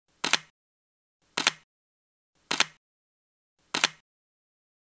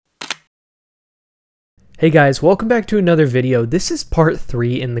Hey guys, welcome back to another video. This is part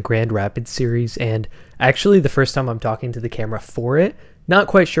 3 in the Grand Rapids series, and actually the first time I'm talking to the camera for it. Not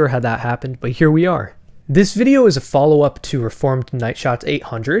quite sure how that happened, but here we are. This video is a follow-up to Reformed Night Shots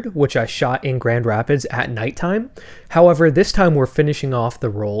 800, which I shot in Grand Rapids at nighttime. However, this time we're finishing off the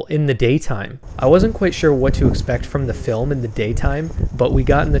roll in the daytime. I wasn't quite sure what to expect from the film in the daytime, but we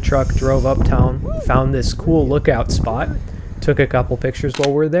got in the truck, drove uptown, found this cool lookout spot, took a couple pictures while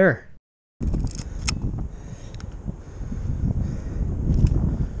we were there.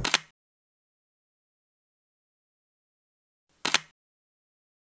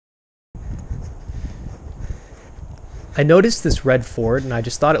 I noticed this red Ford and I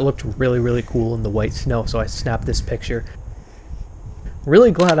just thought it looked really cool in the white snow, so I snapped this picture. Really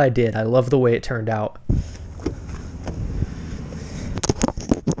glad I did. I love the way it turned out.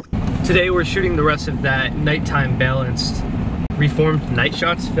 Today we're shooting the rest of that nighttime balanced Reformed Night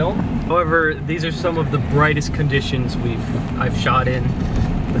Shots film. However, these are some of the brightest conditions I've shot in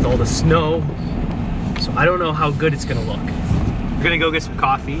with all the snow, so I don't know how good it's gonna look. We're gonna go get some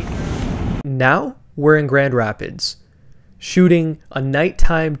coffee. Now we're in Grand Rapids, shooting a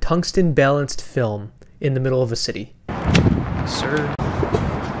nighttime tungsten balanced film in the middle of a city. Sir.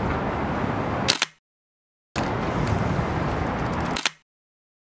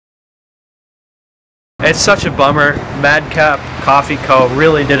 It's such a bummer. Madcap Coffee Co.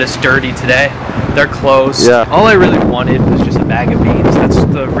 really did us dirty today. They're closed. Yeah. All I really wanted was just a bag of beans. That's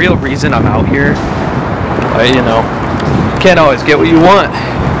the real reason I'm out here. But, you know, can't always get what you want.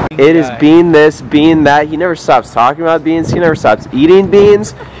 It is bean this, bean that. He never stops talking about beans. He never stops eating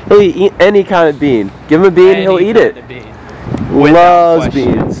beans. He'll eat any kind of bean. Give him a bean, he'll eat it. Loves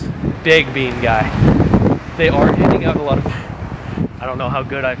beans. Big bean guy. They are handing out a lot of... I don't know how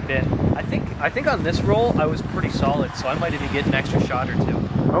good I've been. I think on this roll I was pretty solid, so I might even get an extra shot or two.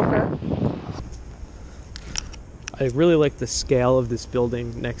 Okay. I really like the scale of this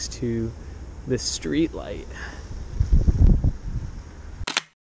building next to this street light.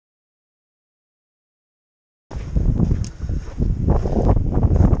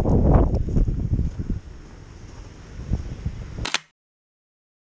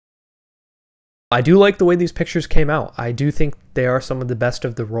 I do like the way these pictures came out. I do think they are some of the best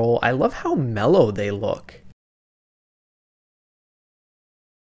of the roll. I love how mellow they look.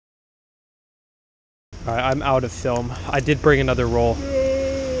 Alright, I'm out of film. I did bring another roll.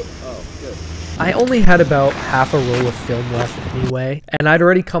 Oh, good. I only had about half a roll of film left anyway, and I'd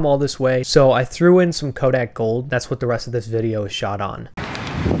already come all this way, so I threw in some Kodak Gold. That's what the rest of this video is shot on.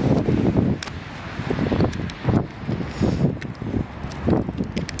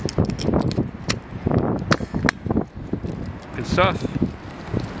 Stuff.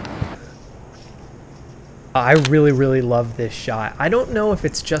 I really love this shot. I don't know if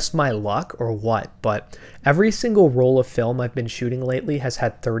it's just my luck or what, but every single roll of film I've been shooting lately has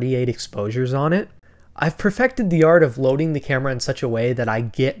had 38 exposures on it. I've perfected the art of loading the camera in such a way that I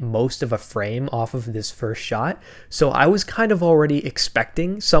get most of a frame off of this first shot, so I was kind of already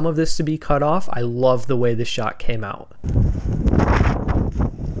expecting some of this to be cut off. I love the way this shot came out.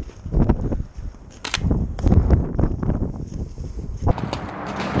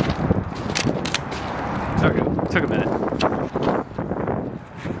 Okay, took a minute.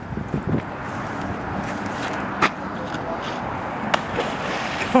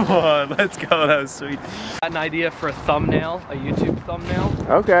 Come on, let's go, that was sweet. Got an idea for a thumbnail, a YouTube thumbnail.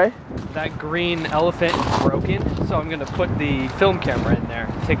 Okay. That green elephant is broken, so I'm gonna put the film camera in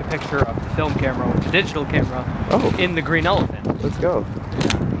there, take a picture of the film camera with the digital camera in the green elephant. Let's go.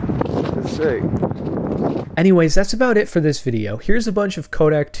 That's sick. Anyways, that's about it for this video. Here's a bunch of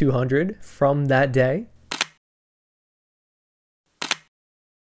Kodak 200 from that day.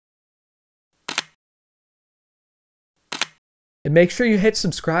 And make sure you hit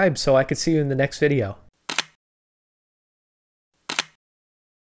subscribe so I can see you in the next video.